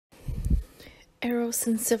Eros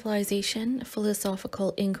and Civilization, A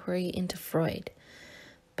Philosophical Inquiry into Freud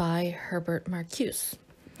by Herbert Marcuse.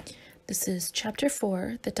 This is Chapter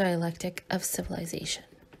 4, The Dialectic of Civilization.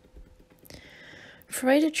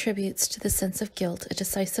 Freud attributes to the sense of guilt a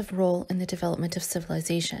decisive role in the development of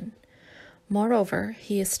civilization. Moreover,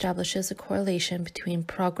 he establishes a correlation between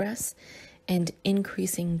progress and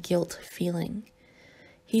increasing guilt feeling.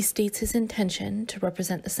 He states his intention to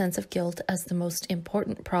represent the sense of guilt as the most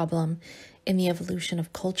important problem in the evolution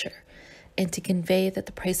of culture, and to convey that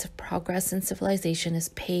the price of progress in civilization is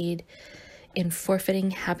paid in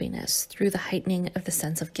forfeiting happiness through the heightening of the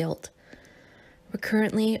sense of guilt.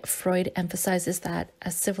 Recurrently, Freud emphasizes that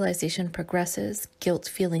as civilization progresses, guilt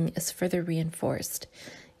feeling is further reinforced,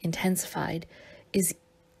 intensified, is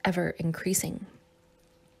ever increasing.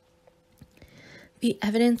 The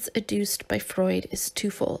evidence adduced by Freud is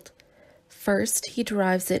twofold. First, he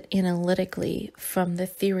derives it analytically from the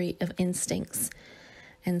theory of instincts,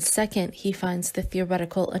 and second, he finds the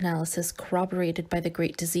theoretical analysis corroborated by the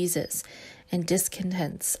great diseases and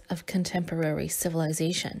discontents of contemporary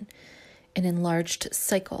civilization, an enlarged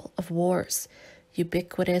cycle of wars,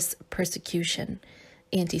 ubiquitous persecution,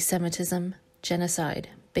 anti-Semitism, genocide,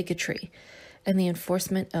 bigotry, and the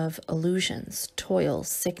enforcement of illusions, toil,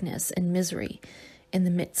 sickness, and misery in the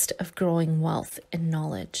midst of growing wealth and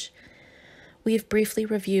knowledge. We have briefly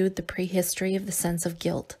reviewed the prehistory of the sense of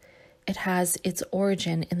guilt. It has its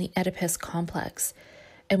origin in the Oedipus complex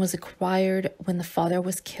and was acquired when the father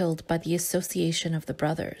was killed by the association of the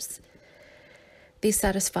brothers. They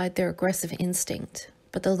satisfied their aggressive instinct,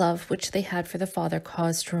 but the love which they had for the father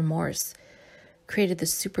caused remorse, created the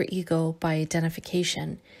superego by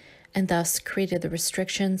identification, and thus created the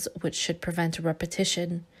restrictions which should prevent a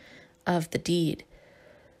repetition of the deed.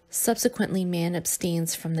 Subsequently, man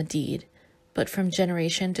abstains from the deed, but from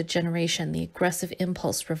generation to generation the aggressive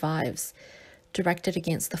impulse revives, directed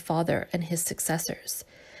against the father and his successors,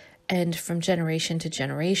 and from generation to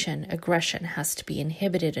generation aggression has to be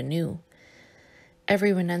inhibited anew.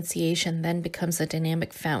 Every renunciation then becomes a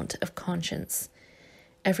dynamic fount of conscience.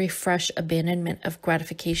 Every fresh abandonment of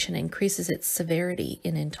gratification increases its severity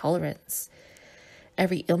in intolerance.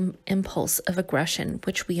 Every impulse of aggression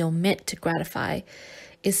which we omit to gratify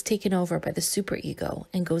is taken over by the superego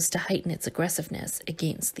and goes to heighten its aggressiveness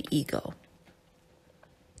against the ego.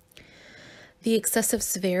 The excessive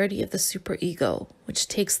severity of the superego, which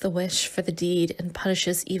takes the wish for the deed and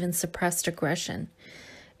punishes even suppressed aggression,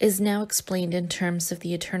 is now explained in terms of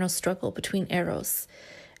the eternal struggle between Eros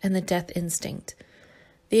and the death instinct.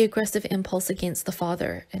 The aggressive impulse against the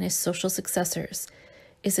father and his social successors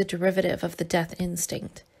is a derivative of the death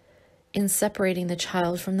instinct. In separating the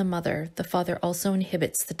child from the mother, the father also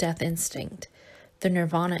inhibits the death instinct, the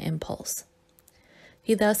nirvana impulse.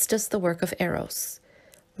 He thus does the work of Eros.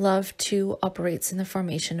 Love, too, operates in the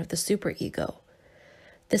formation of the superego.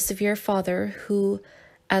 The severe father who,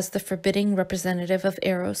 as the forbidding representative of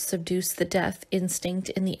Eros, subdues the death instinct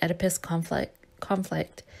in the Oedipus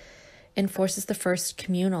conflict, enforces the first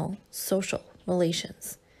communal, social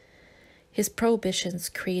relations. His prohibitions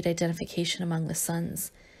create identification among the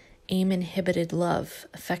sons, aim inhibited love,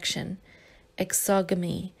 affection,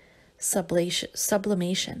 exogamy,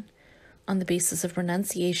 sublimation. On the basis of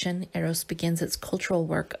renunciation, Eros begins its cultural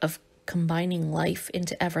work of combining life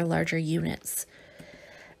into ever larger units.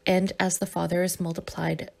 And as the father is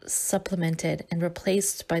multiplied, supplemented, and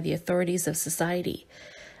replaced by the authorities of society,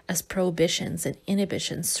 as prohibitions and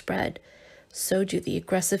inhibitions spread, so do the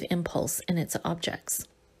aggressive impulse and its objects.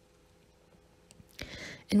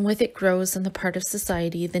 And with it grows on the part of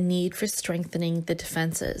society the need for strengthening the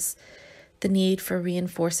defenses, the need for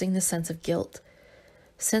reinforcing the sense of guilt.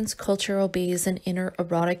 Since culture obeys an inner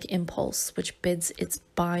erotic impulse which bids it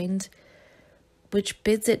bind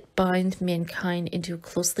mankind into a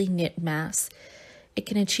closely knit mass, it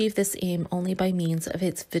can achieve this aim only by means of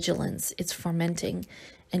its vigilance, its fomenting,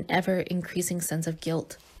 an ever-increasing sense of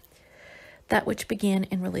guilt. That which began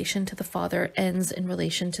in relation to the father ends in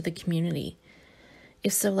relation to the community.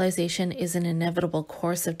 If civilization is an inevitable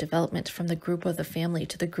course of development from the group of the family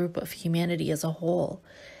to the group of humanity as a whole,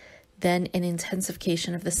 then an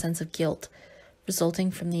intensification of the sense of guilt, resulting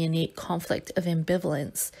from the innate conflict of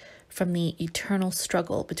ambivalence, from the eternal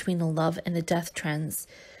struggle between the love and the death trends,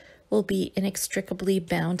 will be inextricably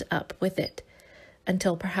bound up with it,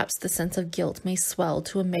 until perhaps the sense of guilt may swell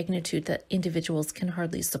to a magnitude that individuals can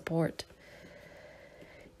hardly support.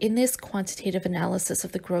 In this quantitative analysis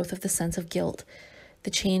of the growth of the sense of guilt, the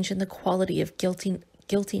change in the quality of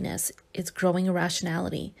guiltiness, its growing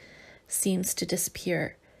irrationality, seems to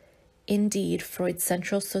disappear. Indeed, Freud's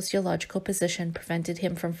central sociological position prevented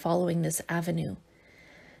him from following this avenue.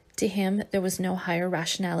 To him, there was no higher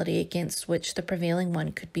rationality against which the prevailing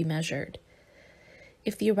one could be measured.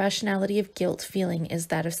 If the irrationality of guilt feeling is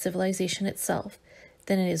that of civilization itself,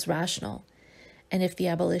 then it is rational, and if the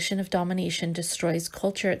abolition of domination destroys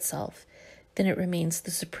culture itself, then it remains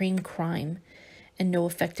the supreme crime, and no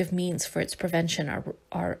effective means for its prevention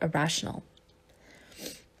are irrational.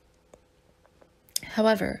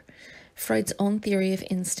 However, Freud's own theory of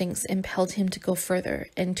instincts impelled him to go further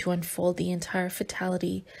and to unfold the entire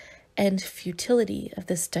fatality and futility of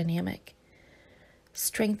this dynamic.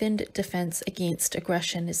 Strengthened defense against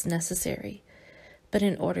aggression is necessary, but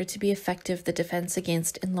in order to be effective, the defense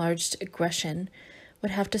against enlarged aggression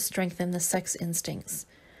would have to strengthen the sex instincts,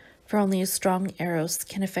 for only a strong Eros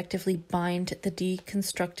can effectively bind the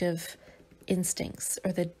destructive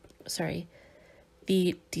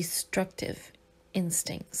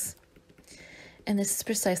instincts. And this is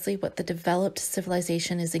precisely what the developed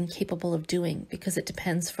civilization is incapable of doing, because it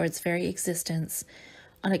depends for its very existence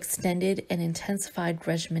on extended and intensified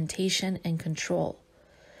regimentation and control.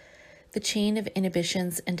 The chain of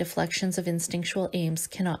inhibitions and deflections of instinctual aims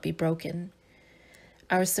cannot be broken.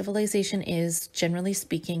 Our civilization is, generally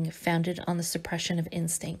speaking, founded on the suppression of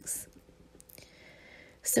instincts.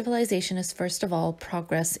 Civilization is first of all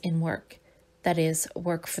progress in work, that is,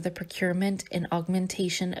 work for the procurement and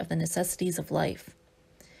augmentation of the necessities of life.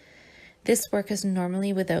 This work is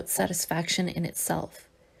normally without satisfaction in itself.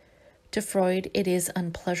 To Freud, it is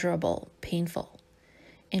unpleasurable, painful.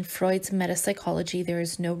 In Freud's metapsychology, there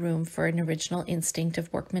is no room for an original instinct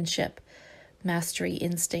of workmanship, mastery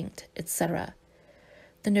instinct, etc.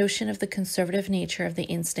 The notion of the conservative nature of the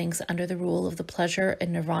instincts under the rule of the pleasure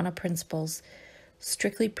and nirvana principles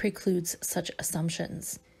strictly precludes such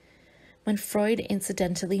assumptions. When Freud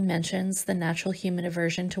incidentally mentions the natural human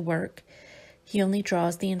aversion to work, he only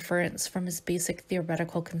draws the inference from his basic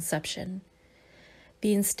theoretical conception.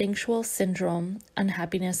 The instinctual syndrome,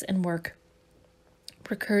 unhappiness, and work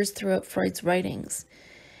recurs throughout Freud's writings,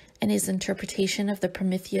 and his interpretation of the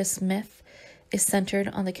Prometheus myth is centered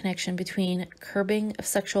on the connection between curbing of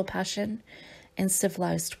sexual passion and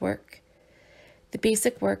civilized work. The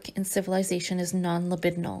basic work in civilization is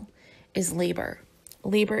non-libidinal, is labor.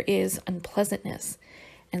 Labor is unpleasantness,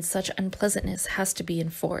 and such unpleasantness has to be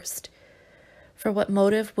enforced. For what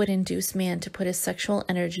motive would induce man to put his sexual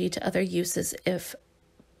energy to other uses if,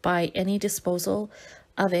 by any disposal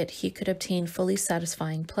of it, he could obtain fully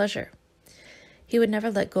satisfying pleasure? He would never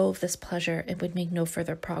let go of this pleasure and would make no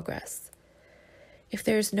further progress. If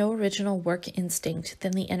there is no original work instinct,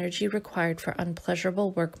 then the energy required for unpleasurable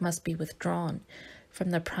work must be withdrawn from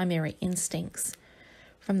the primary instincts,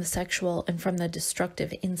 from the sexual and from the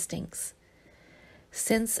destructive instincts.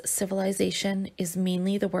 Since civilization is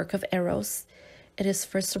mainly the work of Eros, it is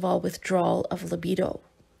first of all withdrawal of libido.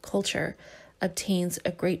 Culture obtains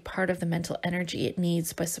a great part of the mental energy it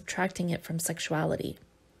needs by subtracting it from sexuality.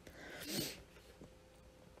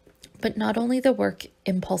 But not only the work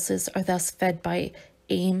impulses are thus fed by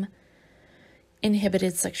inhibited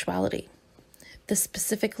sexuality. The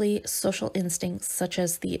specifically social instincts, such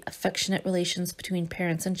as the affectionate relations between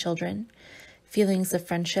parents and children, feelings of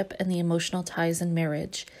friendship, and the emotional ties in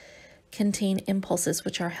marriage, contain impulses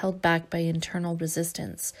which are held back by internal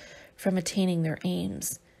resistance from attaining their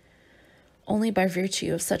aims. Only by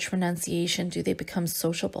virtue of such renunciation do they become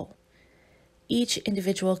sociable. Each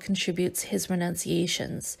individual contributes his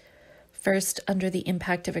renunciations, first under the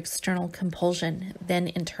impact of external compulsion, then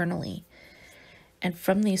internally. And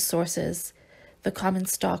from these sources, the common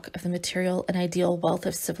stock of the material and ideal wealth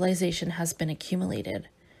of civilization has been accumulated.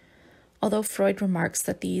 Although Freud remarks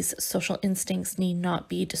that these social instincts need not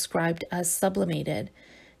be described as sublimated,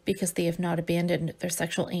 because they have not abandoned their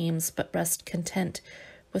sexual aims, but rest content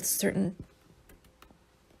with certain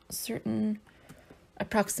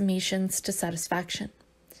approximations to satisfaction.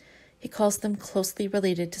 He calls them closely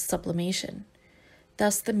related to sublimation.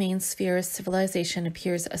 Thus, the main sphere of civilization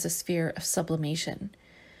appears as a sphere of sublimation.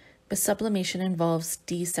 But sublimation involves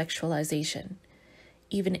desexualization,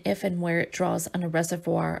 even if and where it draws on a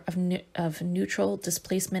reservoir of neutral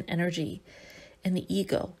displacement energy in the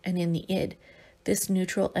ego and in the id. This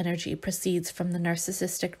neutral energy proceeds from the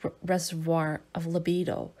narcissistic reservoir of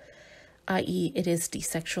libido, i.e., it is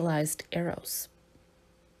desexualized Eros.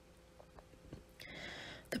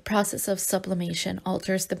 The process of sublimation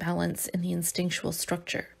alters the balance in the instinctual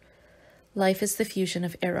structure. Life is the fusion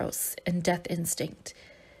of Eros and death instinct.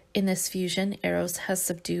 In this fusion, Eros has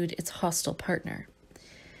subdued its hostile partner.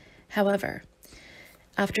 However,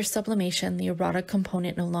 after sublimation, the erotic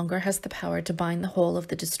component no longer has the power to bind the whole of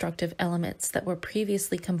the destructive elements that were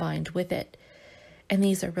previously combined with it, and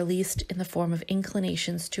these are released in the form of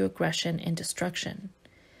inclinations to aggression and destruction.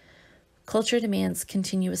 Culture demands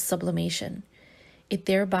continuous sublimation. It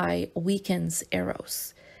thereby weakens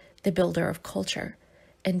Eros, the builder of culture,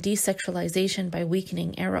 and desexualization by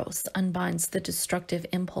weakening Eros unbinds the destructive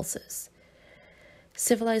impulses.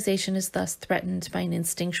 Civilization is thus threatened by an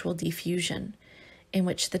instinctual diffusion, in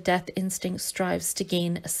which the death instinct strives to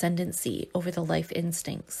gain ascendancy over the life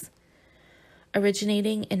instincts.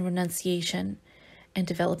 Originating in renunciation and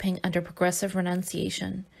developing under progressive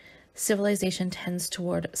renunciation, civilization tends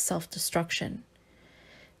toward self-destruction.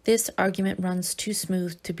 This argument runs too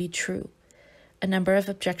smooth to be true. A number of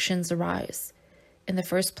objections arise. In the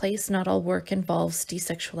first place, not all work involves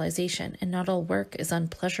desexualization, and not all work is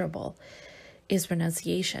unpleasurable, is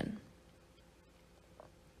renunciation.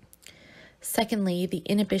 Secondly, the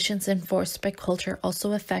inhibitions enforced by culture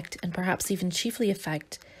also affect, and perhaps even chiefly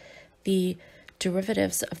affect, the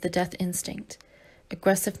derivatives of the death instinct,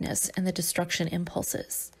 aggressiveness, and the destruction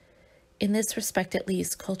impulses. In this respect, at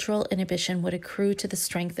least, cultural inhibition would accrue to the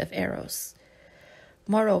strength of Eros.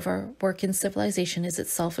 Moreover, work in civilization is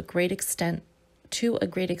itself to a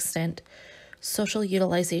great extent, social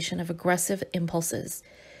utilization of aggressive impulses,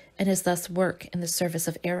 and is thus work in the service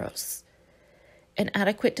of Eros. An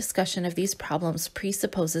adequate discussion of these problems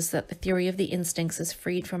presupposes that the theory of the instincts is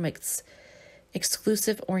freed from its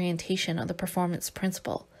exclusive orientation on the performance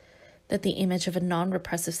principle, that the image of a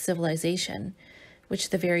non-repressive civilization, which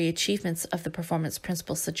the very achievements of the performance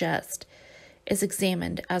principle suggest, is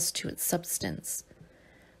examined as to its substance.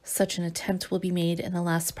 Such an attempt will be made in the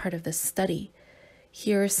last part of this study.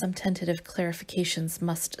 Here, some tentative clarifications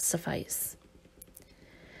must suffice.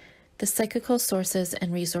 The psychical sources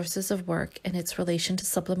and resources of work and its relation to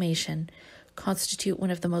sublimation constitute one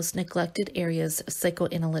of the most neglected areas of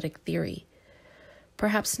psychoanalytic theory.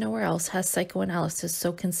 Perhaps nowhere else has psychoanalysis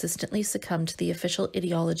so consistently succumbed to the official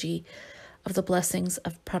ideology of the blessings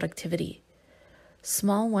of productivity.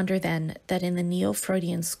 Small wonder, then, that in the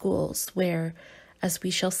neo-Freudian schools, where, as we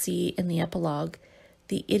shall see in the epilogue,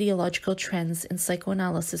 the ideological trends in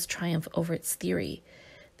psychoanalysis triumph over its theory,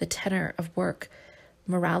 the tenor of work,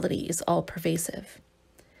 morality is all-pervasive.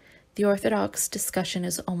 The orthodox discussion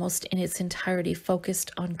is almost in its entirety focused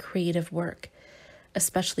on creative work,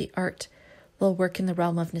 especially art, while work in the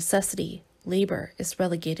realm of necessity, labor, is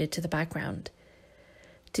relegated to the background.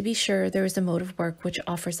 To be sure, there is a mode of work which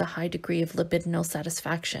offers a high degree of libidinal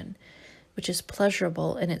satisfaction, which is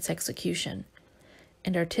pleasurable in its execution,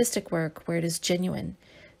 and artistic work, where it is genuine,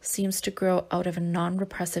 seems to grow out of a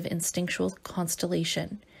non-repressive instinctual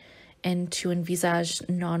constellation, and to envisage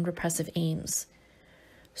non-repressive aims.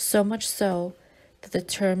 So much so that the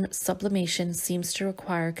term sublimation seems to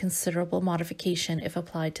require considerable modification if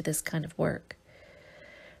applied to this kind of work.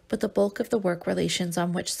 But the bulk of the work relations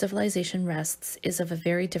on which civilization rests is of a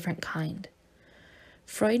very different kind.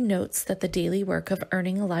 Freud notes that the daily work of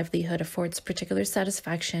earning a livelihood affords particular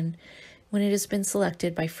satisfaction when it has been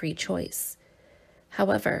selected by free choice.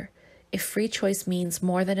 However, if free choice means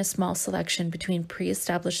more than a small selection between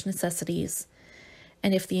pre-established necessities,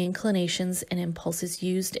 and if the inclinations and impulses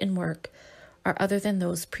used in work are other than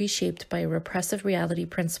those pre-shaped by a repressive reality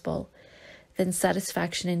principle, then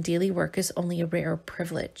satisfaction in daily work is only a rare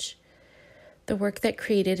privilege. The work that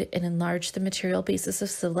created and enlarged the material basis of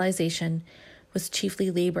civilization was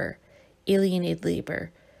chiefly labor, alienated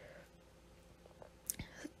labor,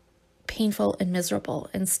 painful and miserable,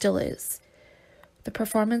 and still is. The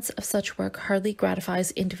performance of such work hardly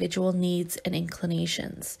gratifies individual needs and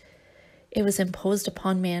inclinations. It was imposed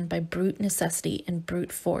upon man by brute necessity and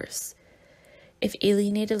brute force. If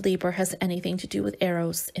alienated labor has anything to do with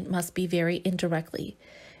Eros, it must be very indirectly,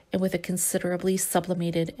 and with a considerably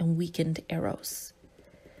sublimated and weakened Eros.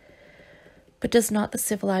 But does not the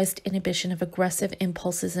civilized inhibition of aggressive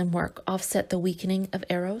impulses in work offset the weakening of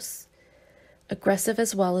Eros? Aggressive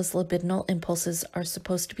as well as libidinal impulses are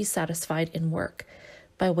supposed to be satisfied in work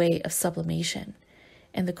by way of sublimation,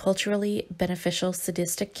 and the culturally beneficial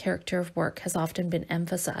sadistic character of work has often been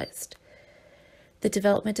emphasized. The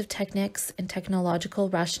development of techniques and technological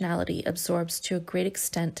rationality absorbs to a great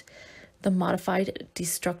extent the modified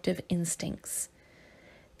destructive instincts.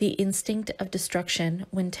 The instinct of destruction,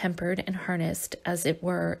 when tempered and harnessed, as it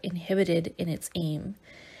were, inhibited in its aim,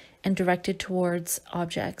 and directed towards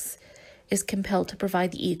objects, is compelled to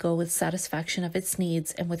provide the ego with satisfaction of its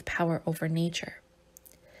needs and with power over nature.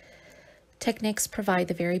 Techniques provide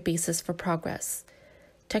the very basis for progress.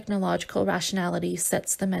 Technological rationality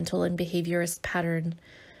sets the mental and behaviorist pattern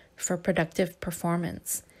for productive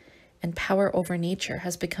performance, and power over nature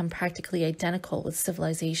has become practically identical with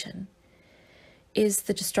civilization. Is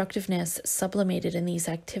the destructiveness sublimated in these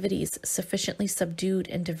activities sufficiently subdued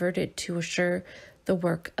and diverted to assure the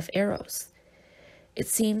work of Eros? It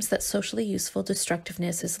seems that socially useful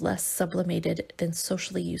destructiveness is less sublimated than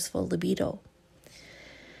socially useful libido.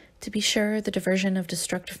 To be sure, the diversion of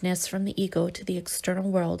destructiveness from the ego to the external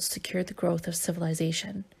world secured the growth of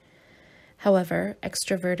civilization. However,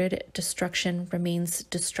 extroverted destruction remains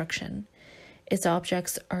destruction. Its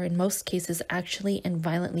objects are in most cases actually and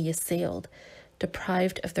violently assailed,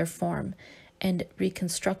 deprived of their form, and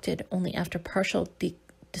reconstructed only after partial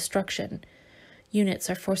destruction. Units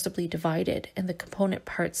are forcibly divided and the component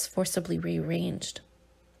parts forcibly rearranged.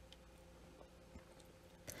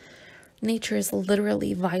 Nature is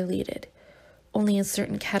literally violated. Only in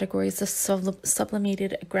certain categories of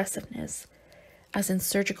sublimated aggressiveness, as in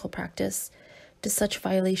surgical practice, does such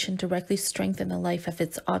violation directly strengthen the life of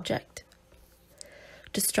its object.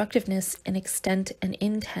 Destructiveness in extent and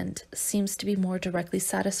intent seems to be more directly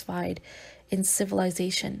satisfied in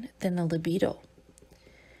civilization than the libido.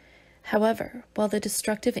 However, while the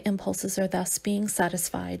destructive impulses are thus being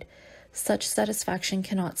satisfied, such satisfaction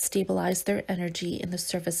cannot stabilize their energy in the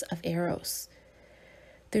service of Eros.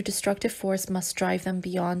 Their destructive force must drive them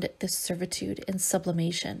beyond this servitude and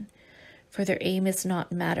sublimation, for their aim is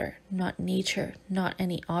not matter, not nature, not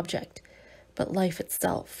any object, but life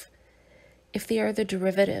itself. If they are the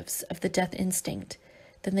derivatives of the death instinct,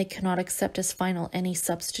 then they cannot accept as final any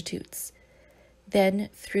substitutes. Then,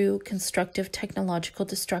 through constructive technological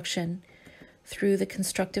destruction, through the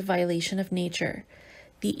constructive violation of nature,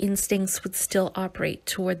 the instincts would still operate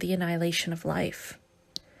toward the annihilation of life.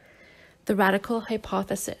 The radical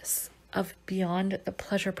hypothesis of beyond the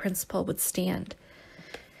pleasure principle would stand.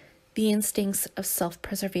 The instincts of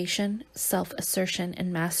self-preservation, self-assertion,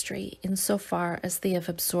 and mastery, insofar as they have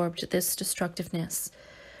absorbed this destructiveness,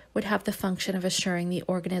 would have the function of assuring the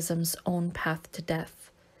organism's own path to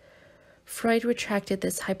death. Freud retracted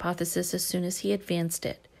this hypothesis as soon as he advanced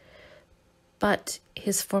it, but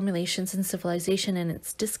his formulations in Civilization and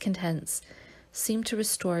its discontents seem to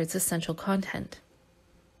restore its essential content.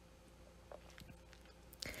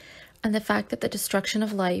 And the fact that the destruction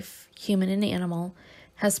of life, human and animal,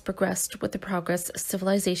 has progressed with the progress of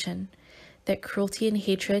civilization, that cruelty and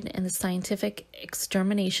hatred and the scientific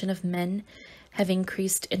extermination of men have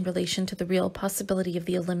increased in relation to the real possibility of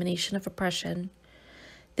the elimination of oppression,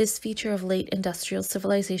 this feature of late industrial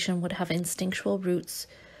civilization would have instinctual roots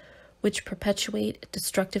which perpetuate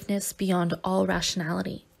destructiveness beyond all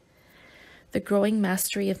rationality. The growing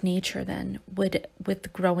mastery of nature, then, would, with the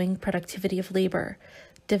growing productivity of labor,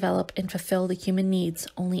 develop and fulfill the human needs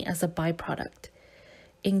only as a byproduct.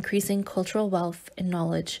 Increasing cultural wealth and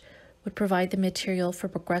knowledge would provide the material for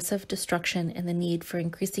progressive destruction and the need for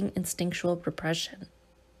increasing instinctual repression.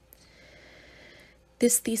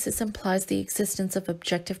 This thesis implies the existence of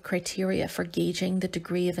objective criteria for gauging the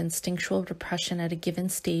degree of instinctual repression at a given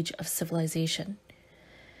stage of civilization.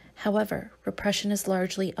 However, repression is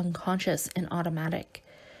largely unconscious and automatic,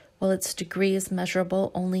 while its degree is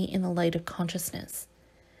measurable only in the light of consciousness.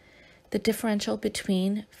 The differential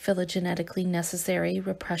between phylogenetically necessary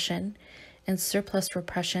repression and surplus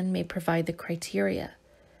repression may provide the criteria.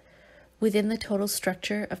 Within the total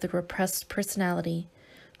structure of the repressed personality,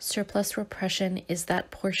 surplus repression is that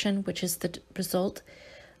portion which is the result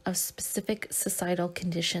of specific societal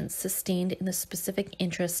conditions sustained in the specific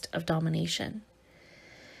interest of domination.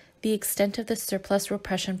 The extent of the surplus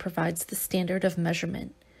repression provides the standard of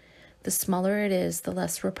measurement. The smaller it is, the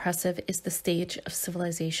less repressive is the stage of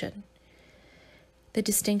civilization. The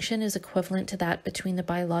distinction is equivalent to that between the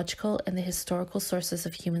biological and the historical sources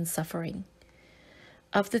of human suffering.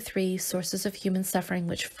 Of the three sources of human suffering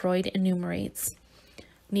which Freud enumerates,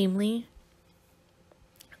 namely,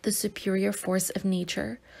 the superior force of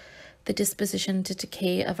nature, the disposition to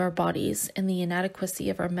decay of our bodies, and the inadequacy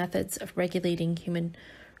of our methods of regulating human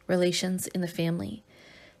relations in the family,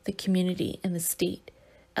 the community, and the state,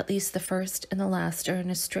 at least the first and the last are in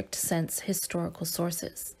a strict sense historical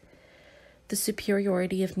sources. The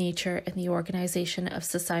superiority of nature and the organization of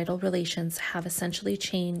societal relations have essentially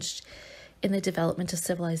changed in the development of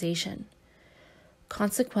civilization.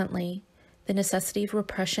 Consequently, the necessity of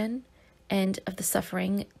repression and of the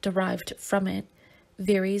suffering derived from it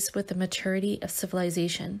varies with the maturity of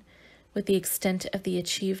civilization, with the extent of the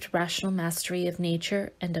achieved rational mastery of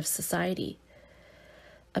nature and of society.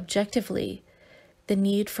 Objectively, the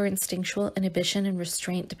need for instinctual inhibition and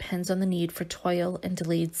restraint depends on the need for toil and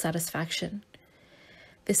delayed satisfaction.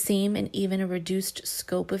 The same and even a reduced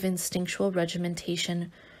scope of instinctual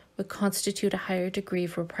regimentation would constitute a higher degree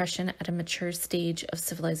of repression at a mature stage of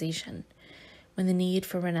civilization, when the need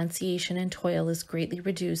for renunciation and toil is greatly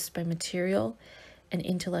reduced by material and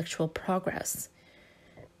intellectual progress.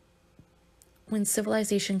 When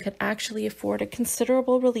civilization could actually afford a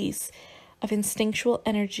considerable release of instinctual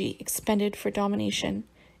energy expended for domination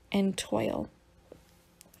and toil.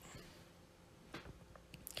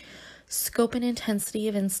 Scope and intensity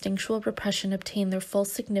of instinctual repression obtain their full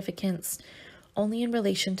significance only in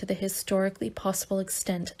relation to the historically possible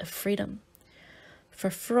extent of freedom. For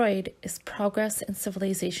Freud, is progress in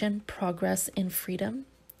civilization progress in freedom?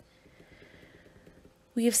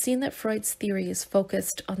 We have seen that Freud's theory is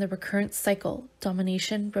focused on the recurrent cycle,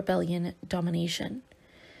 domination, rebellion, domination.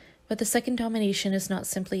 But the second domination is not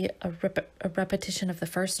simply a repetition of the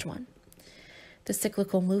first one. The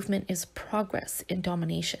cyclical movement is progress in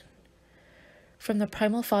domination. From the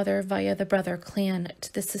primal father via the brother clan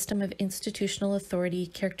to the system of institutional authority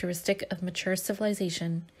characteristic of mature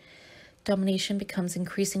civilization, domination becomes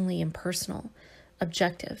increasingly impersonal,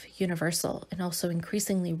 objective, universal, and also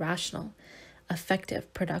increasingly rational,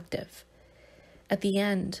 effective, productive. At the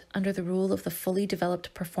end, under the rule of the fully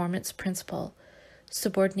developed performance principle,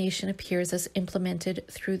 subordination appears as implemented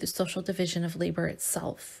through the social division of labor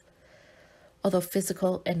itself. Although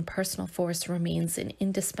physical and personal force remains an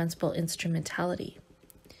indispensable instrumentality.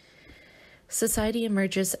 Society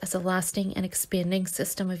emerges as a lasting and expanding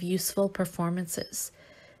system of useful performances.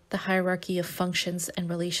 The hierarchy of functions and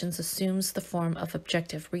relations assumes the form of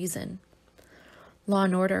objective reason. Law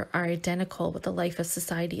and order are identical with the life of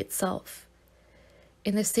society itself.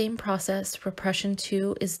 In the same process, repression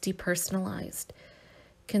too is depersonalized.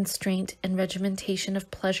 Constraint and regimentation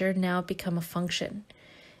of pleasure now become a function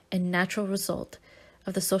and natural result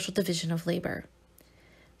of the social division of labor.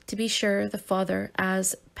 To be sure, the father,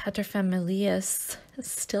 as paterfamilias,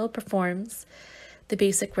 still performs the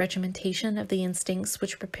basic regimentation of the instincts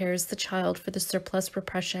which prepares the child for the surplus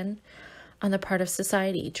repression on the part of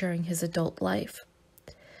society during his adult life.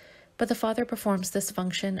 But the father performs this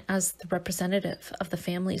function as the representative of the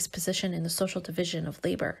family's position in the social division of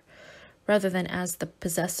labor, rather than as the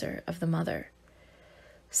possessor of the mother.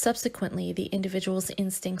 Subsequently, the individual's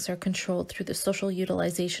instincts are controlled through the social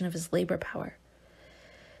utilization of his labor power.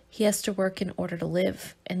 He has to work in order to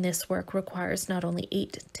live, and this work requires not only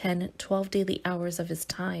 8, 10, 12 daily hours of his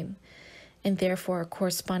time, and therefore a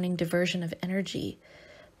corresponding diversion of energy,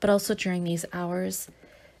 but also during these hours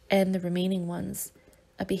and the remaining ones,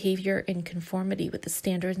 a behavior in conformity with the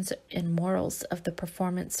standards and morals of the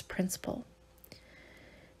performance principle.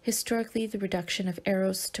 Historically, the reduction of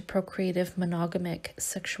Eros to procreative monogamic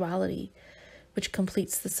sexuality, which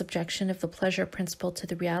completes the subjection of the pleasure principle to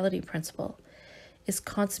the reality principle, is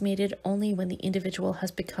consummated only when the individual has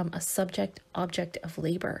become a subject-object of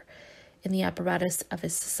labor in the apparatus of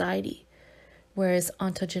his society, whereas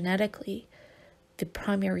ontogenetically, the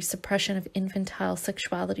primary suppression of infantile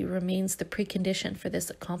sexuality remains the precondition for this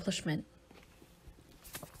accomplishment.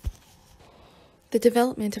 The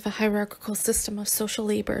development of a hierarchical system of social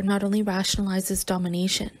labor not only rationalizes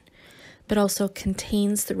domination, but also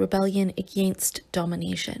contains the rebellion against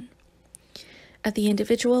domination. At the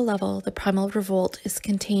individual level, the primal revolt is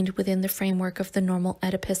contained within the framework of the normal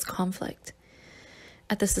Oedipus conflict.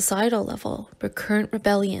 At the societal level, recurrent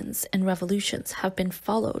rebellions and revolutions have been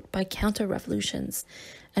followed by counter-revolutions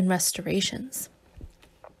and restorations.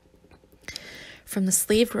 From the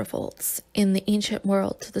slave revolts in the ancient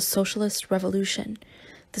world to the socialist revolution,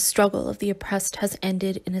 the struggle of the oppressed has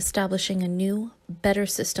ended in establishing a new, better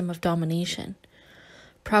system of domination.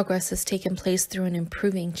 Progress has taken place through an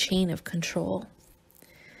improving chain of control.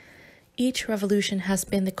 Each revolution has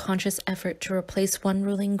been the conscious effort to replace one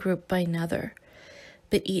ruling group by another,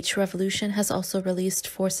 but each revolution has also released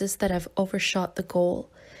forces that have overshot the goal,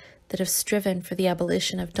 that have striven for the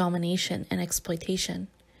abolition of domination and exploitation.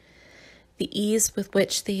 The ease with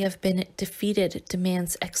which they have been defeated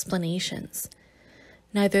demands explanations.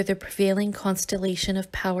 Neither the prevailing constellation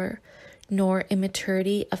of power, nor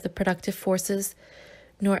immaturity of the productive forces,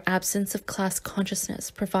 nor absence of class consciousness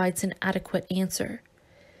provides an adequate answer.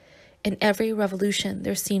 In every revolution,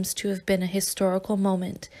 there seems to have been a historical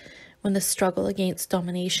moment when the struggle against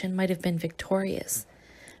domination might have been victorious,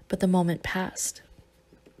 but the moment passed.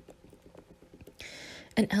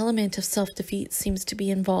 An element of self-defeat seems to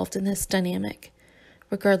be involved in this dynamic,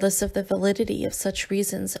 regardless of the validity of such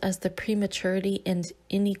reasons as the prematurity and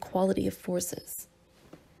inequality of forces.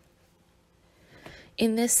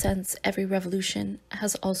 In this sense, every revolution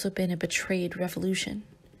has also been a betrayed revolution.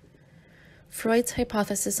 Freud's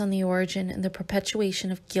hypothesis on the origin and the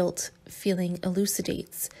perpetuation of guilt feeling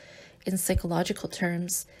elucidates, in psychological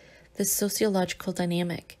terms, this sociological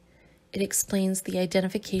dynamic. It explains the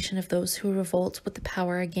identification of those who revolt with the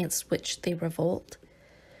power against which they revolt.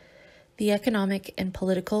 The economic and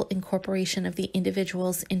political incorporation of the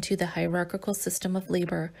individuals into the hierarchical system of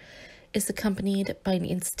labor is accompanied by an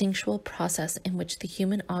instinctual process in which the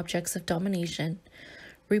human objects of domination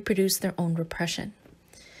reproduce their own repression.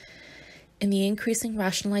 And the increasing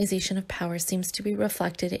rationalization of power seems to be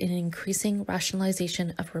reflected in an increasing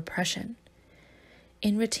rationalization of repression.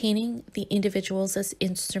 In retaining the individuals as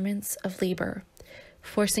instruments of labor,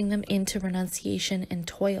 forcing them into renunciation and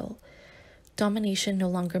toil, domination no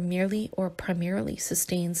longer merely or primarily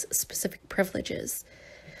sustains specific privileges,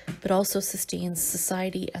 but also sustains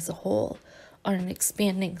society as a whole on an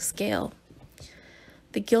expanding scale.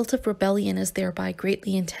 The guilt of rebellion is thereby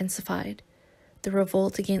greatly intensified. The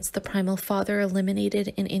revolt against the primal father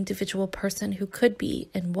eliminated an individual person who could be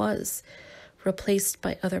and was replaced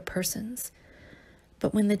by other persons.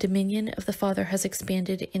 But when the dominion of the father has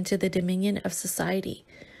expanded into the dominion of society,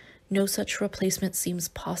 no such replacement seems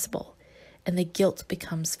possible, and the guilt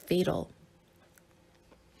becomes fatal.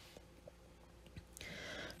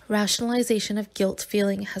 Rationalization of guilt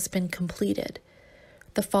feeling has been completed.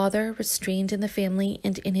 The father, restrained in the family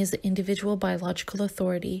and in his individual biological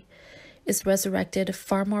authority, is resurrected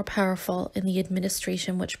far more powerful in the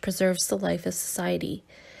administration which preserves the life of society,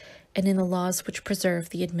 and in the laws which preserve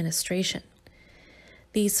the administration.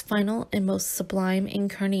 These final and most sublime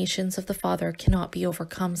incarnations of the Father cannot be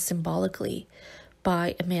overcome symbolically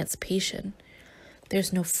by emancipation.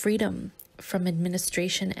 There's no freedom from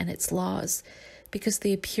administration and its laws, because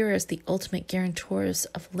they appear as the ultimate guarantors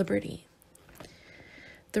of liberty.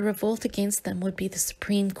 The revolt against them would be the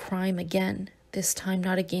supreme crime again, this time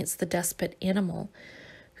not against the despot animal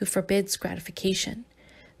who forbids gratification,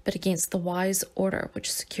 but against the wise order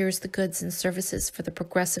which secures the goods and services for the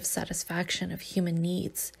progressive satisfaction of human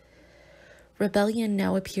needs. Rebellion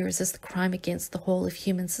now appears as the crime against the whole of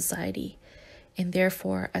human society, and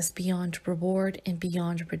therefore as beyond reward and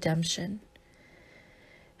beyond redemption.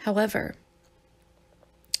 However,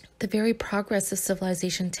 the very progress of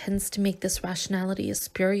civilization tends to make this rationality a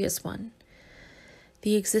spurious one.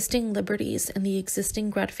 The existing liberties and the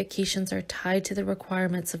existing gratifications are tied to the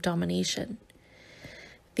requirements of domination.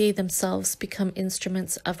 They themselves become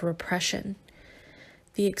instruments of repression.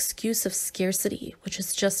 The excuse of scarcity, which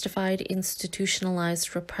has justified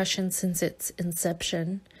institutionalized repression since its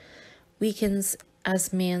inception, weakens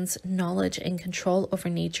as man's knowledge and control over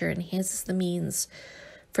nature enhances the means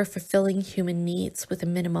for fulfilling human needs with a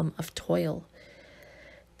minimum of toil.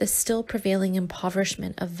 The still prevailing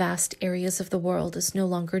impoverishment of vast areas of the world is no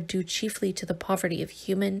longer due chiefly to the poverty of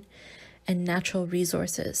human and natural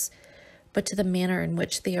resources, but to the manner in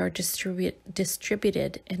which they are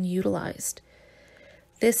distributed and utilized.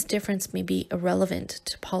 This difference may be irrelevant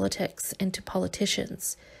to politics and to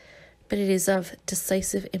politicians, but it is of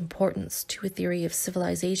decisive importance to a theory of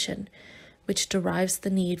civilization which derives the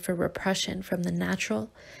need for repression from the natural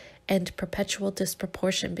and perpetual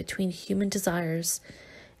disproportion between human desires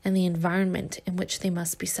and the environment in which they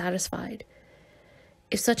must be satisfied.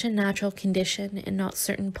 If such a natural condition and not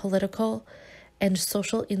certain political and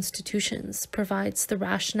social institutions provides the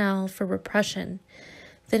rationale for repression,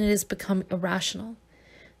 then it has become irrational.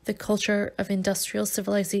 The culture of industrial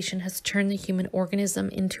civilization has turned the human organism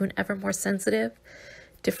into an ever more sensitive,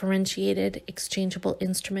 differentiated, exchangeable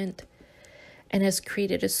instrument, and has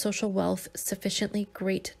created a social wealth sufficiently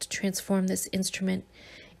great to transform this instrument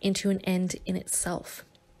into an end in itself.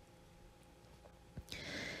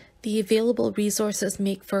 The available resources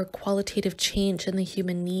make for a qualitative change in the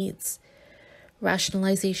human needs.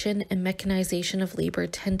 Rationalization and mechanization of labor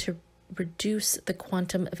tend to reduce the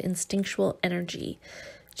quantum of instinctual energy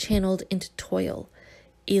channeled into toil,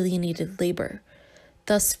 alienated labor,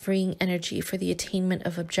 thus freeing energy for the attainment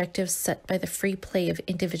of objectives set by the free play of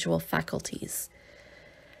individual faculties.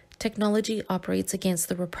 Technology operates against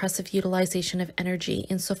the repressive utilization of energy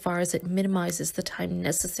insofar as it minimizes the time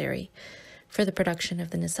necessary for the production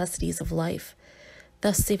of the necessities of life,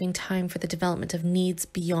 thus saving time for the development of needs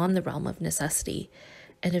beyond the realm of necessity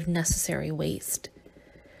and of necessary waste.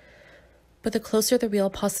 But the closer the real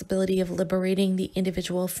possibility of liberating the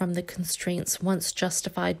individual from the constraints once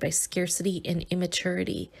justified by scarcity and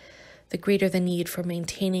immaturity, the greater the need for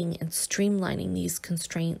maintaining and streamlining these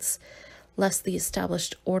constraints, lest the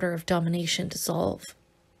established order of domination dissolve.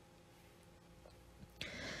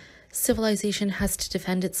 Civilization has to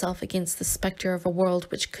defend itself against the specter of a world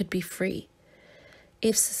which could be free.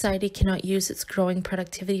 If society cannot use its growing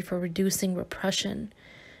productivity for reducing repression,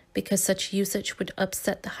 because such usage would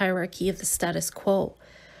upset the hierarchy of the status quo,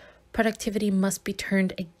 productivity must be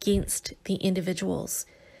turned against the individuals.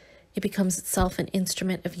 It becomes itself an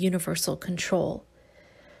instrument of universal control.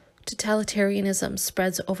 Totalitarianism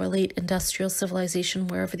spreads over late industrial civilization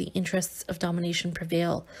wherever the interests of domination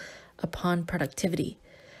prevail upon productivity.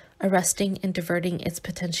 arresting and diverting its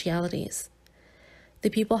potentialities. The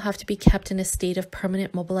people have to be kept in a state of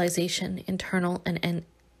permanent mobilization, internal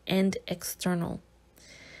and external.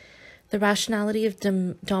 The rationality of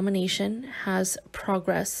domination has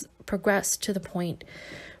progressed to the point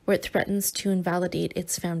where it threatens to invalidate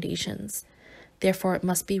its foundations. Therefore, it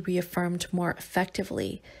must be reaffirmed more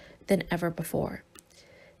effectively than ever before.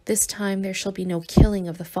 This time there shall be no killing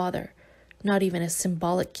of the father, not even a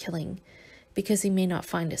symbolic killing, because he may not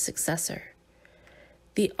find a successor.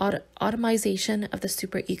 The automization of the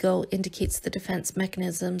superego indicates the defense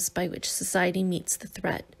mechanisms by which society meets the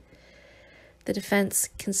threat. The defense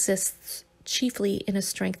consists chiefly in a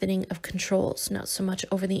strengthening of controls, not so much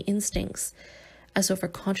over the instincts as over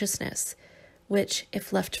consciousness, which,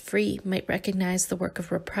 if left free, might recognize the work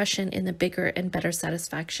of repression in the bigger and better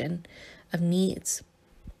satisfaction of needs.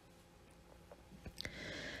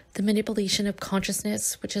 The manipulation of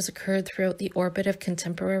consciousness, which has occurred throughout the orbit of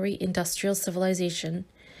contemporary industrial civilization,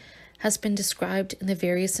 has been described in the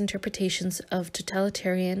various interpretations of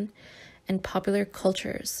totalitarian and popular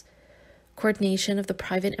cultures, coordination of the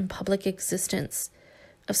private and public existence,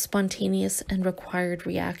 of spontaneous and required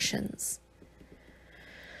reactions.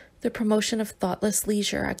 The promotion of thoughtless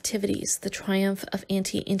leisure activities, the triumph of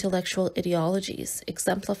anti-intellectual ideologies,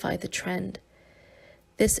 exemplify the trend.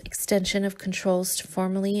 This extension of controls to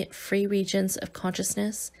formerly free regions of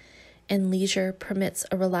consciousness and leisure permits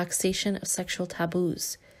a relaxation of sexual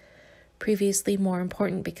taboos, previously more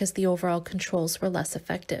important because the overall controls were less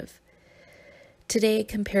effective. Today,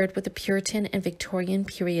 compared with the Puritan and Victorian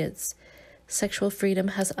periods, sexual freedom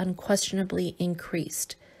has unquestionably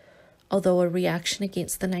increased, although a reaction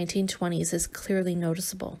against the 1920s is clearly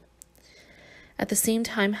noticeable. At the same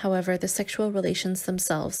time, however, the sexual relations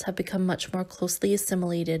themselves have become much more closely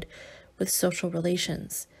assimilated with social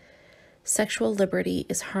relations. Sexual liberty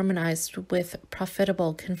is harmonized with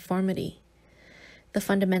profitable conformity. The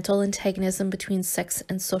fundamental antagonism between sex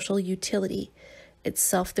and social utility,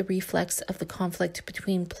 itself the reflex of the conflict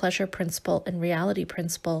between pleasure principle and reality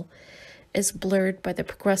principle, is blurred by the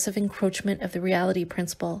progressive encroachment of the reality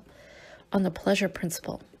principle on the pleasure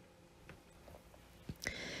principle.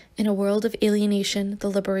 In a world of alienation, the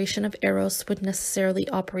liberation of Eros would necessarily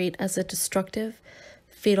operate as a destructive,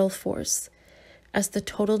 fatal force, as the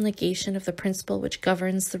total negation of the principle which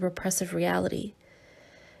governs the repressive reality.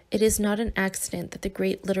 It is not an accident that the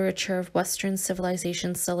great literature of Western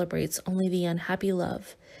civilization celebrates only the unhappy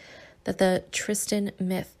love, that the Tristan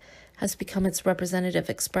myth has become its representative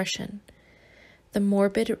expression. The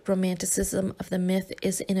morbid romanticism of the myth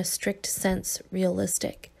is in a strict sense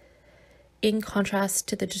realistic. In contrast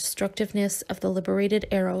to the destructiveness of the liberated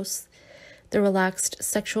Eros, the relaxed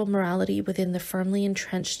sexual morality within the firmly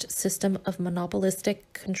entrenched system of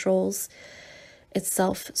monopolistic controls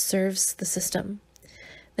itself serves the system.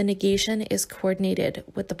 The negation is coordinated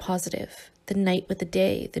with the positive, the night with the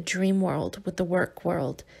day, the dream world with the work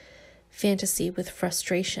world, fantasy with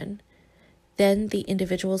frustration. Then the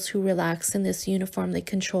individuals who relax in this uniformly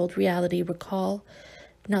controlled reality recall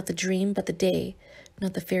not the dream but the day,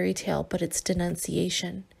 not the fairy tale but its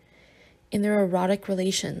denunciation. In their erotic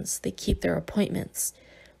relations, they keep their appointments,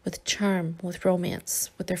 with charm, with romance,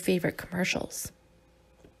 with their favorite commercials.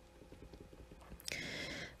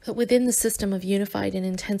 But within the system of unified and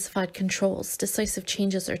intensified controls, decisive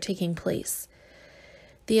changes are taking place.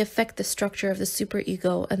 They affect the structure of the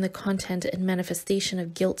superego and the content and manifestation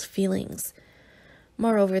of guilt feelings.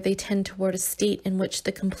 Moreover, they tend toward a state in which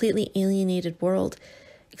the completely alienated world,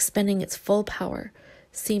 expending its full power,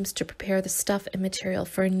 seems to prepare the stuff and material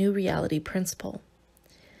for a new reality principle.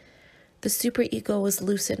 The superego is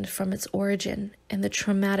loosened from its origin, and the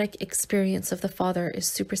traumatic experience of the father is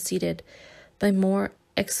superseded by more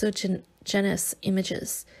exogenous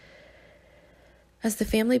images. As the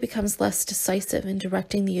family becomes less decisive in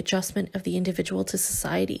directing the adjustment of the individual to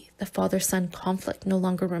society, the father-son conflict no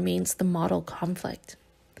longer remains the model conflict.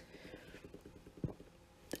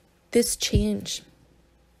 This change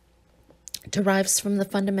derives from the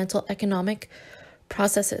fundamental economic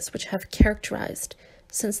processes which have characterized,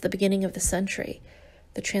 since the beginning of the century,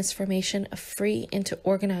 the transformation of free into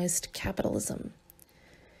organized capitalism.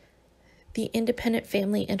 The independent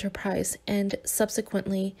family enterprise and,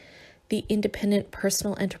 subsequently, the independent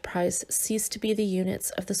personal enterprise cease to be the units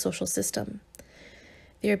of the social system.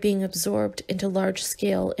 They are being absorbed into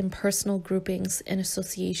large-scale impersonal groupings and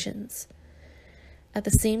associations. At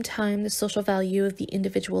the same time, the social value of the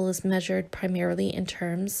individual is measured primarily in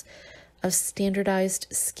terms of standardized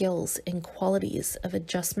skills and qualities of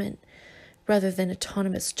adjustment rather than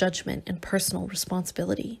autonomous judgment and personal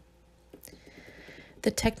responsibility.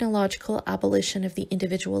 The technological abolition of the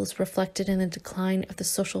individual is reflected in the decline of the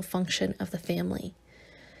social function of the family.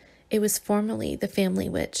 It was formerly the family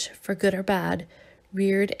which, for good or bad,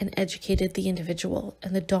 reared and educated the individual,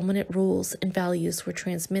 and the dominant rules and values were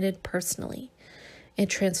transmitted personally and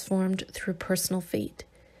transformed through personal fate.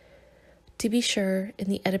 To be sure, in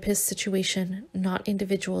the Oedipus situation, not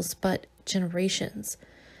individuals but generations,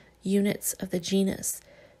 units of the genus,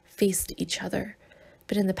 faced each other,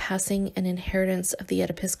 but in the passing and inheritance of the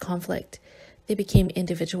Oedipus conflict, they became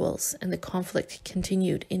individuals, and the conflict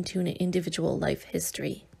continued into an individual life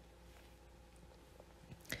history.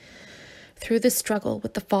 Through the struggle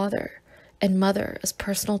with the father and mother as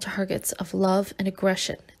personal targets of love and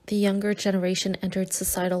aggression, the younger generation entered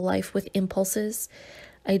societal life with impulses,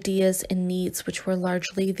 ideas, and needs which were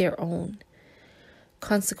largely their own.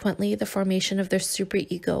 Consequently, the formation of their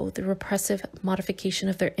superego, the repressive modification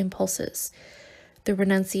of their impulses, the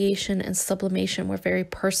renunciation and sublimation were very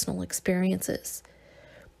personal experiences.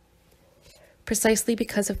 Precisely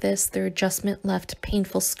because of this, their adjustment left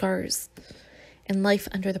painful scars, and life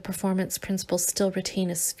under the performance principles still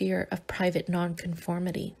retain a sphere of private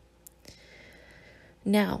nonconformity.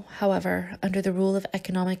 Now, however, under the rule of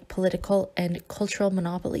economic, political, and cultural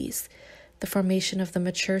monopolies, the formation of the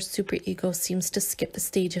mature superego seems to skip the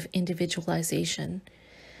stage of individualization.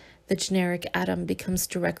 The generic atom becomes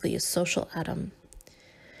directly a social atom.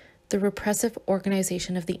 The repressive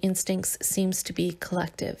organization of the instincts seems to be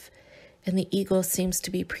collective, and the ego seems to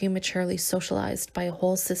be prematurely socialized by a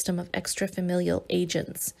whole system of extrafamilial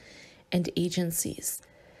agents and agencies.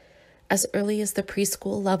 As early as the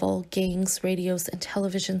preschool level, gangs, radios, and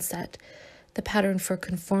television set the pattern for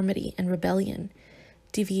conformity and rebellion.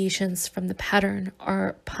 Deviations from the pattern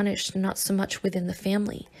are punished not so much within the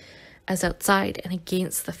family as outside and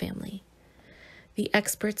against the family. The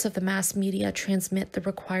experts of the mass media transmit the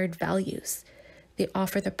required values. They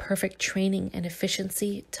offer the perfect training and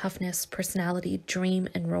efficiency, toughness, personality, dream,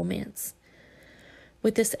 and romance.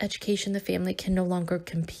 With this education, the family can no longer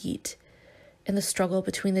compete. In the struggle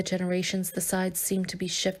between the generations, the sides seem to be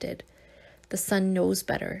shifted. The son knows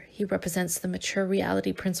better. He represents the mature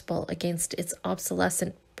reality principle against its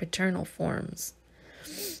obsolescent paternal forms.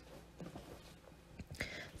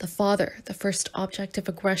 The father, the first object of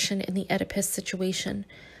aggression in the Oedipus situation,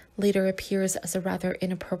 later appears as a rather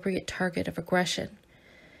inappropriate target of aggression.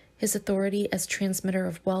 His authority as transmitter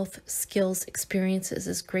of wealth, skills, experiences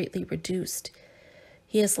is greatly reduced.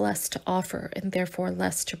 He has less to offer and therefore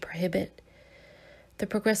less to prohibit. The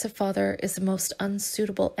progressive father is a most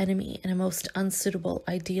unsuitable enemy and a most unsuitable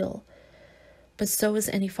ideal. But so is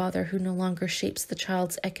any father who no longer shapes the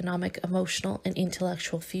child's economic, emotional, and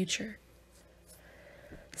intellectual future.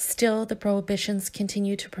 Still, the prohibitions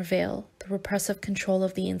continue to prevail. The repressive control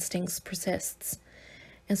of the instincts persists,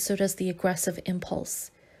 and so does the aggressive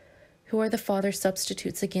impulse. Who are the father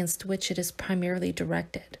substitutes against which it is primarily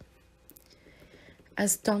directed?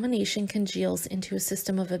 As domination congeals into a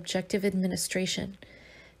system of objective administration,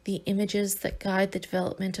 the images that guide the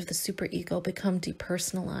development of the superego become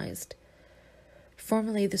depersonalized.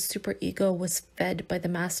 Formerly, the superego was fed by the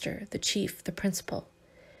master, the chief, the principal.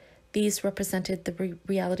 These represented the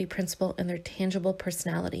reality principle in their tangible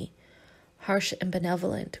personality, harsh and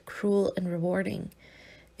benevolent, cruel and rewarding.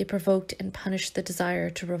 They provoked and punished the desire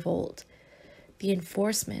to revolt. The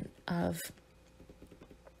enforcement of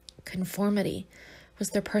conformity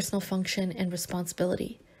was their personal function and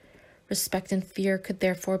responsibility. Respect and fear could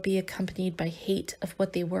therefore be accompanied by hate of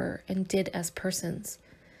what they were and did as persons.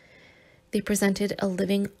 They presented a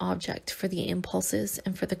living object for the impulses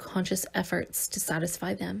and for the conscious efforts to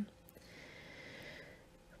satisfy them.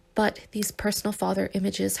 But these personal father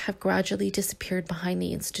images have gradually disappeared behind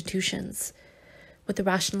the institutions. With the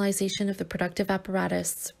rationalization of the productive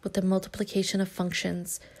apparatus, with the multiplication of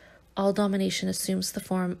functions, all domination assumes the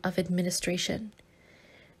form of administration.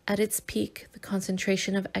 At its peak, the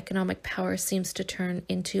concentration of economic power seems to turn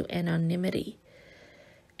into anonymity.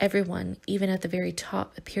 Everyone, even at the very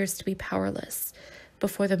top, appears to be powerless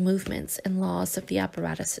before the movements and laws of the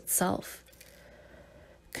apparatus itself.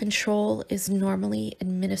 Control is normally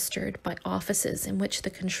administered by offices in which the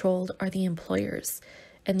controlled are the employers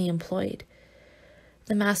and the employed.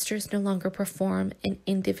 The masters no longer perform an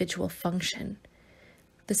individual function.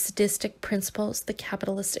 The sadistic principals, the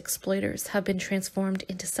capitalist exploiters, have been transformed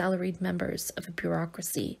into salaried members of a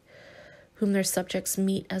bureaucracy, whom their subjects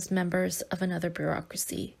meet as members of another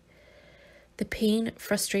bureaucracy. The pain,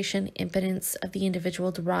 frustration, impotence of the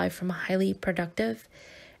individual derive from a highly productive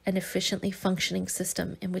and efficiently functioning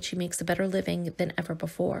system in which he makes a better living than ever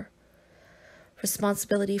before.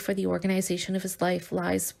 Responsibility for the organization of his life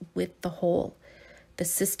lies with the whole. the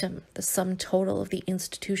system, the sum total of the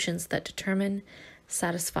institutions that determine,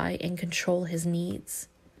 satisfy, and control his needs.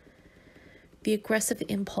 The aggressive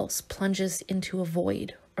impulse plunges into a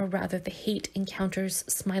void, or rather the hate encounters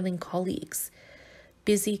smiling colleagues,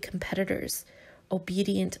 busy competitors,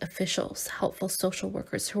 obedient officials, helpful social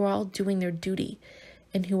workers who are all doing their duty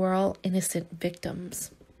and who are all innocent victims.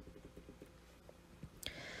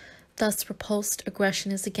 Thus, repulsed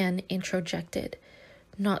aggression is again introjected.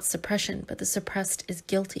 Not suppression, but the suppressed is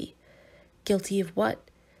guilty. Guilty of what?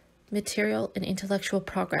 Material and intellectual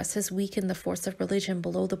progress has weakened the force of religion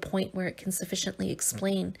below the point where it can sufficiently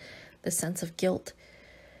explain the sense of guilt.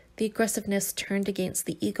 The aggressiveness turned against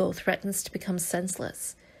the ego threatens to become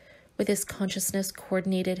senseless. With his consciousness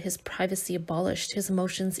coordinated, his privacy abolished, his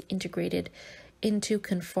emotions integrated into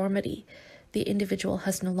conformity, the individual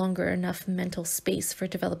has no longer enough mental space for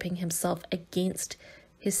developing himself against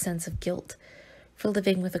his sense of guilt, for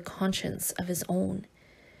living with a conscience of his own.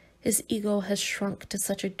 His ego has shrunk to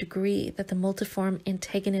such a degree that the multiform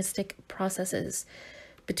antagonistic processes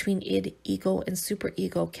between id, ego, and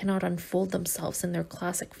superego cannot unfold themselves in their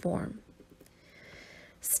classic form.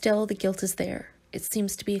 Still, the guilt is there. It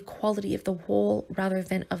seems to be a quality of the whole rather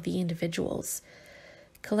than of the individuals.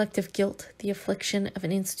 Collective guilt, the affliction of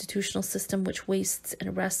an institutional system which wastes and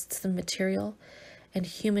arrests the material and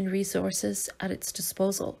human resources at its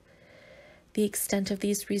disposal. The extent of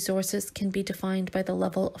these resources can be defined by the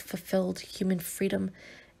level of fulfilled human freedom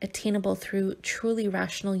attainable through truly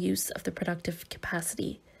rational use of the productive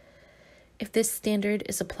capacity. If this standard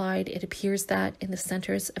is applied, it appears that in the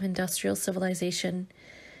centers of industrial civilization,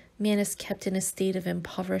 man is kept in a state of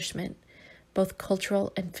impoverishment, both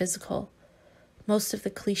cultural and physical. Most of the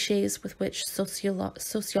cliches with which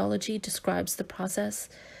sociology describes the process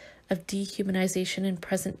of dehumanization in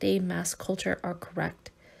present-day mass culture are correct,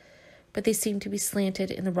 but they seem to be slanted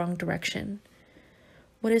in the wrong direction.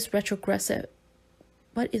 What is retrogressive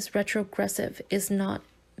is not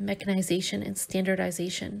mechanization and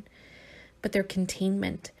standardization, but their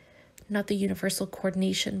containment, not the universal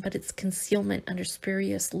coordination, but its concealment under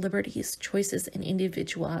spurious liberties, choices, and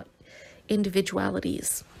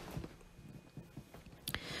individualities.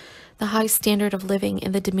 The high standard of living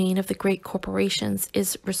in the domain of the great corporations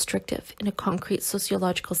is restrictive in a concrete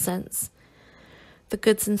sociological sense. The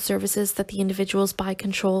goods and services that the individuals buy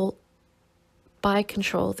control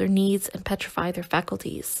their needs and petrify their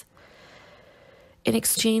faculties. In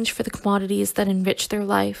exchange for the commodities that enrich their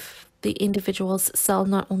life, the individuals sell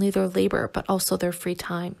not only their labor, but also their free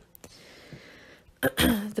time.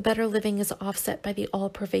 The better living is offset by the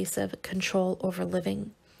all-pervasive control over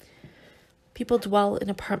living. People dwell in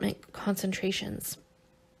apartment concentrations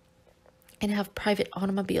and have private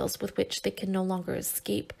automobiles with which they can no longer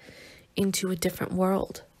escape into a different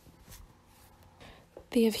world.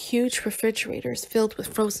 They have huge refrigerators filled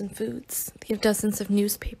with frozen foods. They have dozens of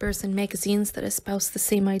newspapers and magazines that espouse the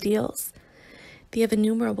same ideals. They have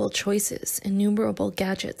innumerable choices, innumerable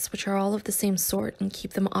gadgets, which are all of the same sort and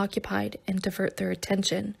keep them occupied and divert their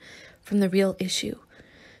attention from the real issue,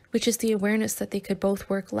 which is the awareness that they could both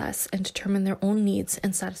work less and determine their own needs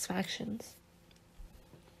and satisfactions.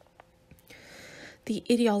 The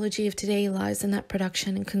ideology of today lies in that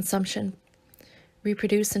production and consumption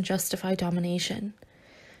reproduce and justify domination,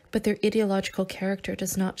 but their ideological character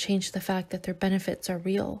does not change the fact that their benefits are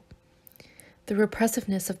real. The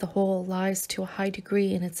repressiveness of the whole lies to a high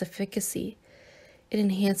degree in its efficacy. It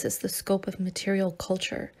enhances the scope of material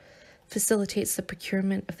culture, facilitates the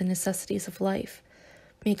procurement of the necessities of life,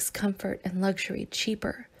 makes comfort and luxury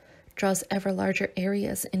cheaper, draws ever larger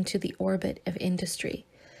areas into the orbit of industry,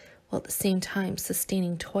 while at the same time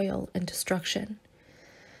sustaining toil and destruction.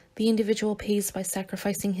 The individual pays by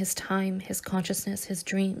sacrificing his time, his consciousness, his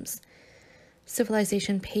dreams.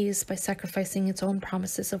 Civilization pays by sacrificing its own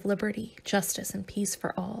promises of liberty, justice, and peace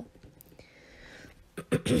for all.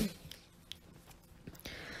 The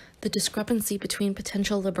discrepancy between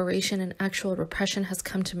potential liberation and actual repression has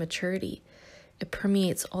come to maturity. It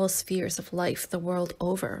permeates all spheres of life the world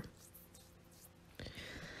over.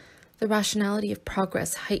 The rationality of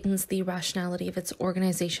progress heightens the irrationality of its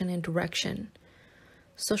organization and direction.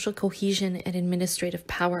 Social cohesion and administrative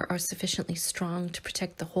power are sufficiently strong to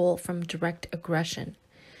protect the whole from direct aggression,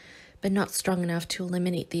 but not strong enough to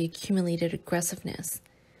eliminate the accumulated aggressiveness.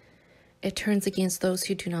 It turns against those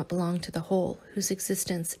who do not belong to the whole, whose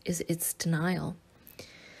existence is its denial.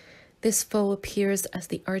 This foe appears as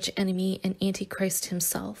the arch-enemy and Antichrist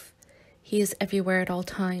himself. He is everywhere at all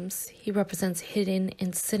times. He represents hidden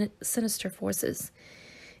and sinister forces,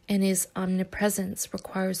 and his omnipresence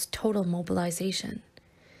requires total mobilization.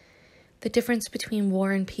 The difference between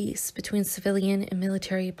war and peace, between civilian and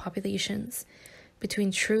military populations,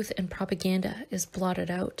 between truth and propaganda is blotted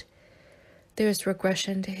out. There is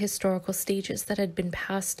regression to historical stages that had been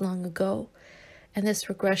passed long ago, and this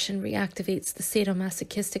regression reactivates the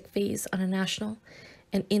sadomasochistic phase on a national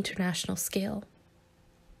and international scale.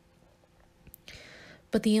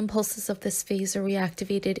 But the impulses of this phase are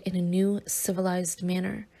reactivated in a new, civilized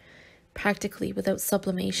manner. Practically without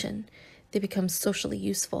sublimation, they become socially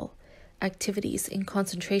useful activities in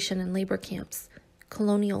concentration and labor camps,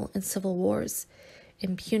 colonial and civil wars,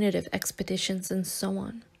 impunitive expeditions, and so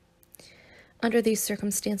on. Under these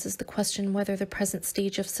circumstances, the question whether the present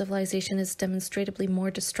stage of civilization is demonstrably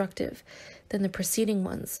more destructive than the preceding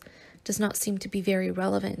ones does not seem to be very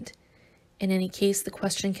relevant. In any case, the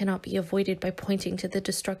question cannot be avoided by pointing to the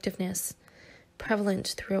destructiveness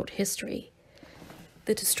prevalent throughout history.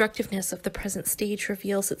 The destructiveness of the present stage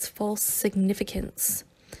reveals its full significance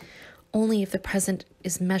only if the present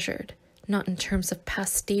is measured, not in terms of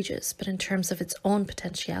past stages, but in terms of its own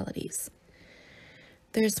potentialities.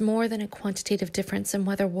 There is more than a quantitative difference in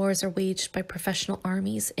whether wars are waged by professional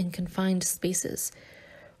armies in confined spaces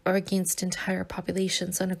or against entire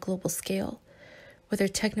populations on a global scale, whether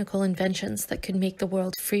technical inventions that could make the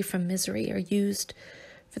world free from misery are used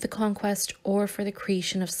for the conquest or for the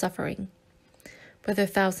creation of suffering, whether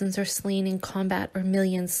thousands are slain in combat or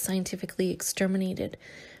millions scientifically exterminated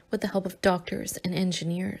with the help of doctors and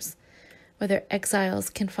engineers, whether exiles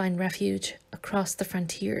can find refuge across the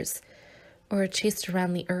frontiers or are chased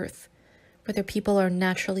around the earth, whether people are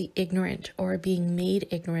naturally ignorant or are being made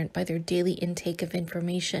ignorant by their daily intake of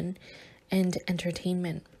information and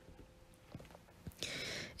entertainment.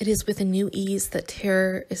 It is with a new ease that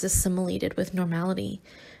terror is assimilated with normality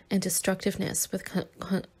and destructiveness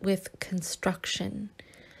with construction.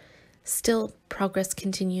 Still, progress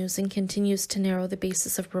continues and continues to narrow the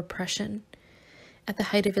basis of repression. At the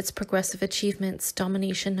height of its progressive achievements,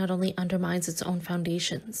 domination not only undermines its own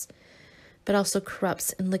foundations, but also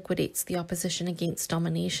corrupts and liquidates the opposition against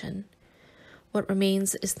domination. What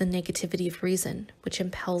remains is the negativity of reason, which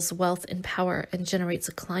impels wealth and power and generates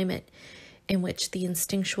a climate in which the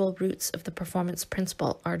instinctual roots of the performance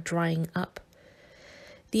principle are drying up.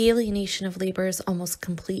 The alienation of labor is almost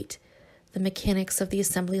complete. The mechanics of the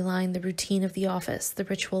assembly line, the routine of the office, the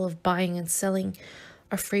ritual of buying and selling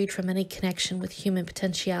are freed from any connection with human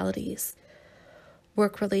potentialities.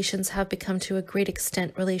 Work relations have become to a great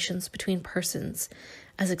extent relations between persons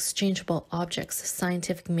as exchangeable objects of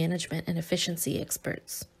scientific management and efficiency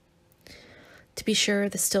experts. To be sure,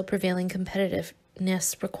 the still prevailing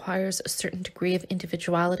competitiveness requires a certain degree of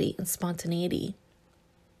individuality and spontaneity.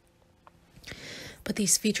 But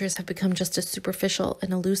these features have become just as superficial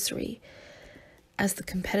and illusory as the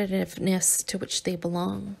competitiveness to which they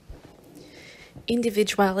belong.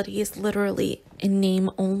 Individuality is literally in name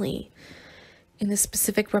only, in the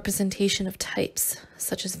specific representation of types,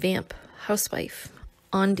 such as vamp, housewife,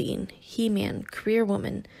 ondine, he-man, career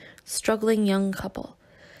woman, struggling young couple,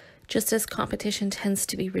 just as competition tends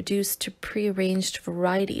to be reduced to prearranged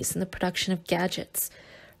varieties in the production of gadgets,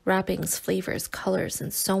 wrappings, flavors, colors,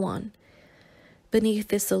 and so on. Beneath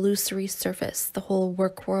this illusory surface, the whole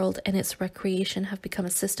work world and its recreation have become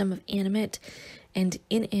a system of animate and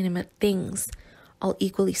inanimate things, all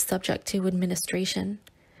equally subject to administration.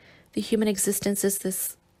 The human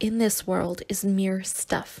existence in this world is mere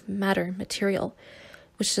stuff, matter, material,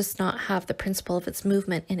 which does not have the principle of its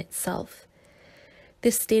movement in itself.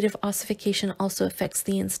 This state of ossification also affects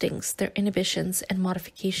the instincts, their inhibitions and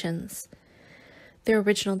modifications. Their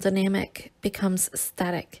original dynamic becomes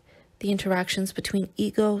static. The interactions between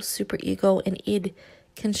ego, superego, and id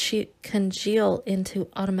congeal into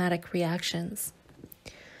automatic reactions.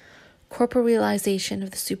 Corporealization of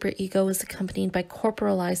the superego is accompanied by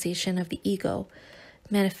corporalization of the ego,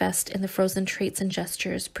 manifest in the frozen traits and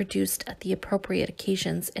gestures produced at the appropriate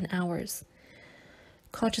occasions and hours.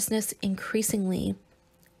 Consciousness, increasingly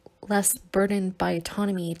less burdened by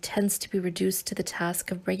autonomy, tends to be reduced to the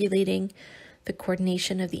task of regulating the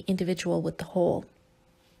coordination of the individual with the whole.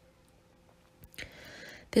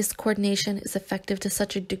 This coordination is effective to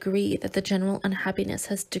such a degree that the general unhappiness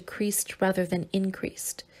has decreased rather than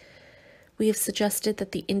increased. We have suggested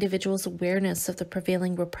that the individual's awareness of the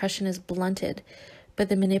prevailing repression is blunted by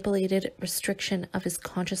the manipulated restriction of his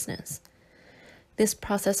consciousness. This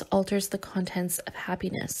process alters the contents of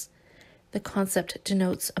happiness. The concept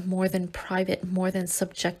denotes a more than private, more than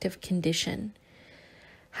subjective condition.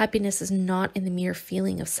 Happiness is not in the mere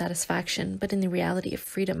feeling of satisfaction, but in the reality of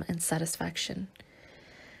freedom and satisfaction.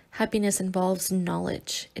 Happiness involves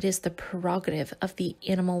knowledge. It is the prerogative of the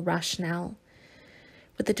animal rationale.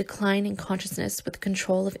 With the decline in consciousness, with the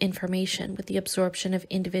control of information, with the absorption of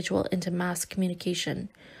individual into mass communication,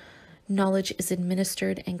 Knowledge is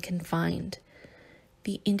administered and confined.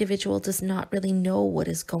 The individual does not really know what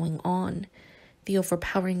is going on. The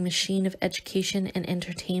overpowering machine of education and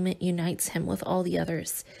entertainment unites him with all the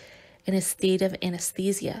others in a state of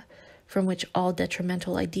anesthesia from which all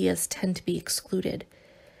detrimental ideas tend to be excluded.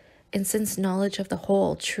 And since knowledge of the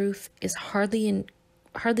whole truth is hardly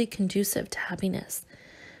conducive to happiness,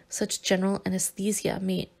 such general anesthesia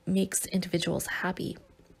makes individuals happy.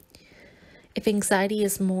 If anxiety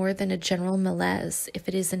is more than a general malaise, if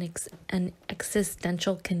it is an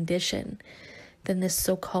existential condition, then this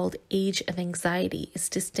so-called age of anxiety is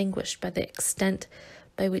distinguished by the extent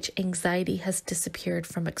by which anxiety has disappeared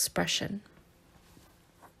from expression.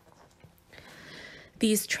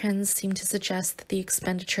 These trends seem to suggest that the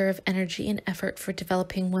expenditure of energy and effort for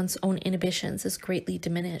developing one's own inhibitions is greatly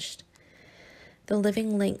diminished. The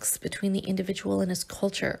living links between the individual and his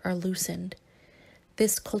culture are loosened.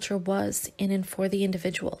 This culture was, in and for the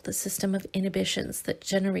individual, the system of inhibitions that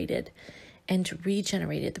generated and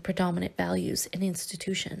regenerated the predominant values and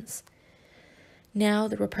institutions. Now,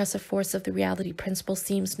 the repressive force of the reality principle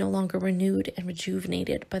seems no longer renewed and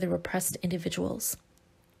rejuvenated by the repressed individuals.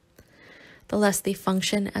 The less they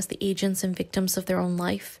function as the agents and victims of their own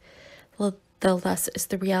life, the less is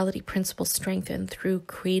the reality principle strengthened through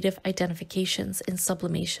creative identifications and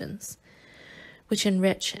sublimations, which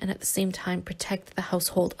enrich and at the same time protect the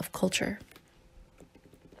household of culture.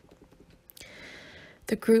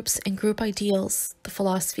 The groups and group ideals, the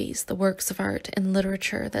philosophies, the works of art and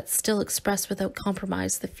literature that still express without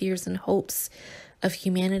compromise the fears and hopes of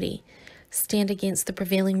humanity stand against the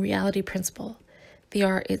prevailing reality principle. They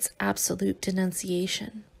are its absolute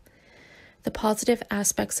denunciation. The positive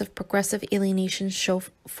aspects of progressive alienation show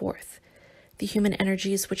forth. The human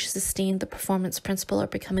energies which sustain the performance principle are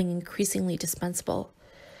becoming increasingly dispensable.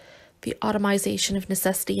 The automization of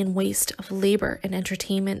necessity and waste of labor and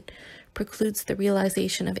entertainment precludes the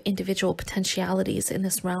realization of individual potentialities in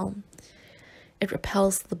this realm. It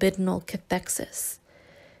repels libidinal cathexis.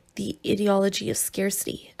 The ideology of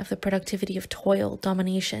scarcity, of the productivity of toil,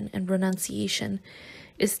 domination, and renunciation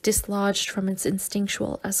is dislodged from its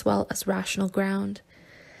instinctual as well as rational ground.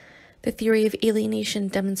 The theory of alienation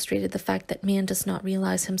demonstrated the fact that man does not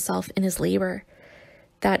realize himself in his labor,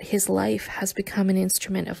 that his life has become an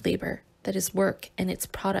instrument of labor, that his work and its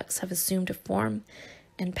products have assumed a form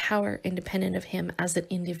and power independent of him as an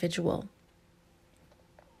individual.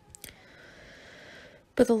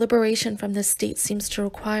 But the liberation from this state seems to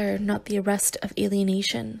require not the arrest of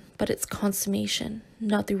alienation, but its consummation,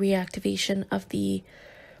 not the reactivation of the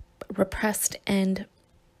repressed and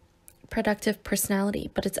productive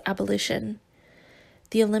personality, but its abolition.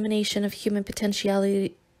 The elimination of human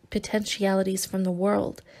potentialities from the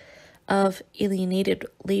world of alienated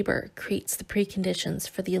labor creates the preconditions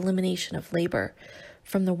for the elimination of labor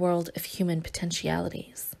from the world of human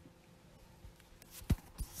potentialities.